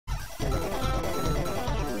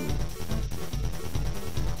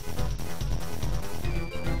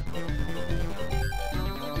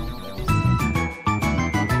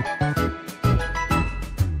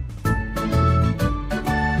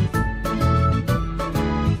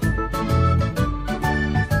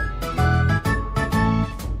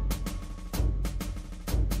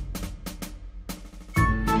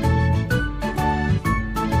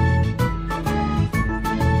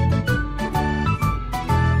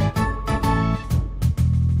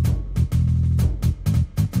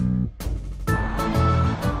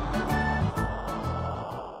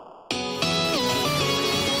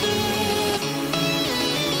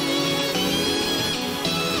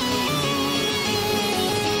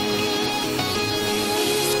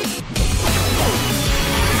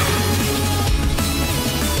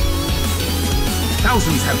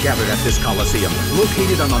Thousands have gathered at this Coliseum,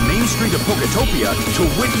 located on the main street of Poketopia, to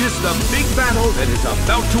witness the big battle that is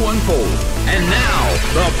about to unfold. And now,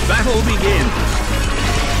 the battle begins.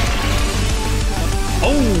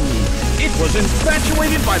 Oh, it was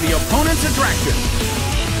infatuated by the opponent's attraction.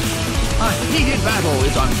 A heated battle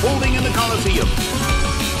is unfolding in the Coliseum.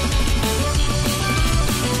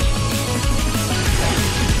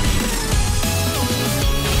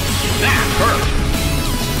 That hurt.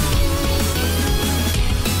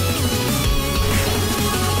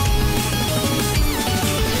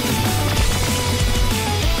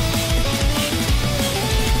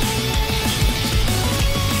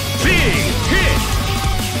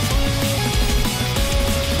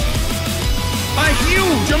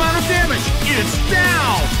 Huge amount of damage! It's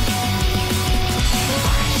down!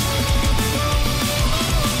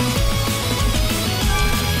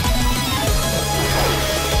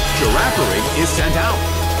 Girafarig is sent out.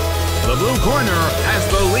 The blue corner has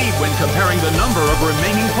the lead when comparing the number of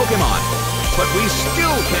remaining Pokémon, but we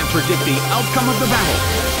still can't predict the outcome of the battle.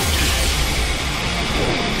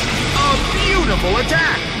 A beautiful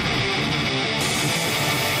attack!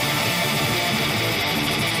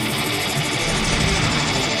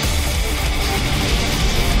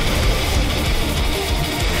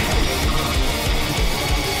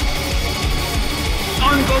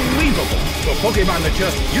 Unbelievable! The Pokémon that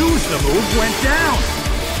just used the move went down!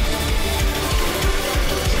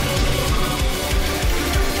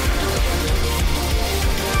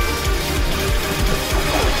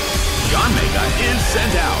 Yanmega is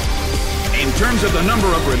sent out. In terms of the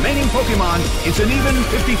number of remaining Pokémon, it's an even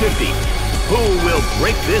 50-50. Who will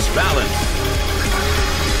break this balance?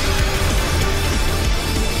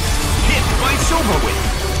 Hit by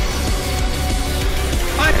Silverwing.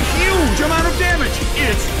 A huge amount of damage!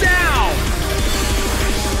 It's down!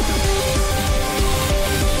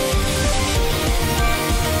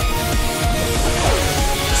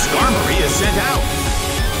 Skarmory is sent out.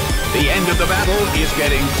 The end of the battle is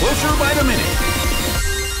getting closer by the minute.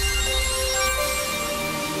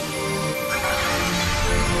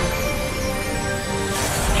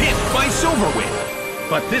 Hit by Silverwing.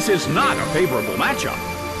 But this is not a favorable matchup.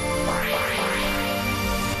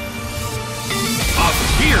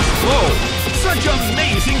 Fierce blow! Such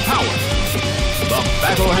amazing power! The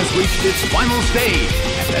battle has reached its final stage,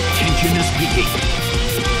 and the tension is peaking.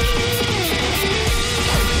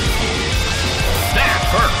 That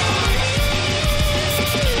hurt!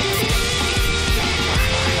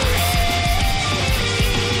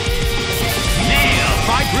 Nailed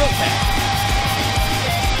by Drill Tech!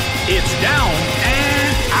 It's down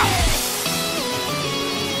and out!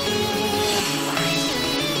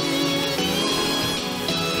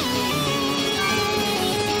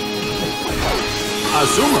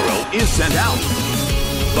 Azumarill is sent out.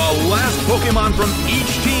 The last Pokémon from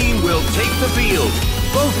each team will take the field.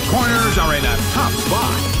 Both corners are in a tough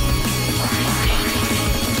spot.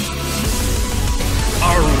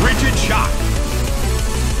 A rigid shot.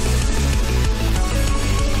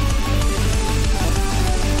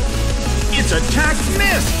 Its attack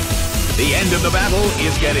missed. The end of the battle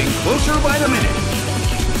is getting closer by the minute.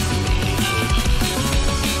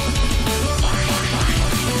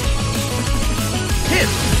 Hit!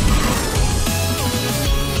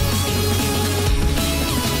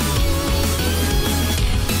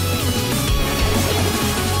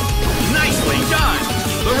 Nicely done!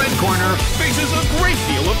 The red corner faces a great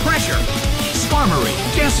deal of pressure. Skarmory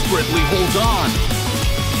desperately holds on.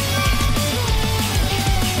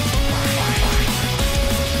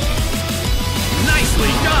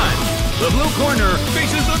 Nicely done! The blue corner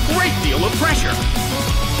faces a great deal of pressure.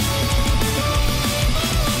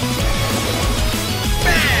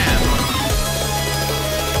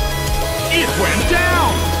 It went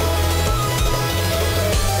down!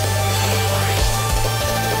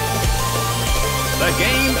 The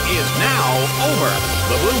game is now over.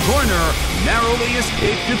 The blue corner narrowly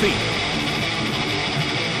escaped defeat.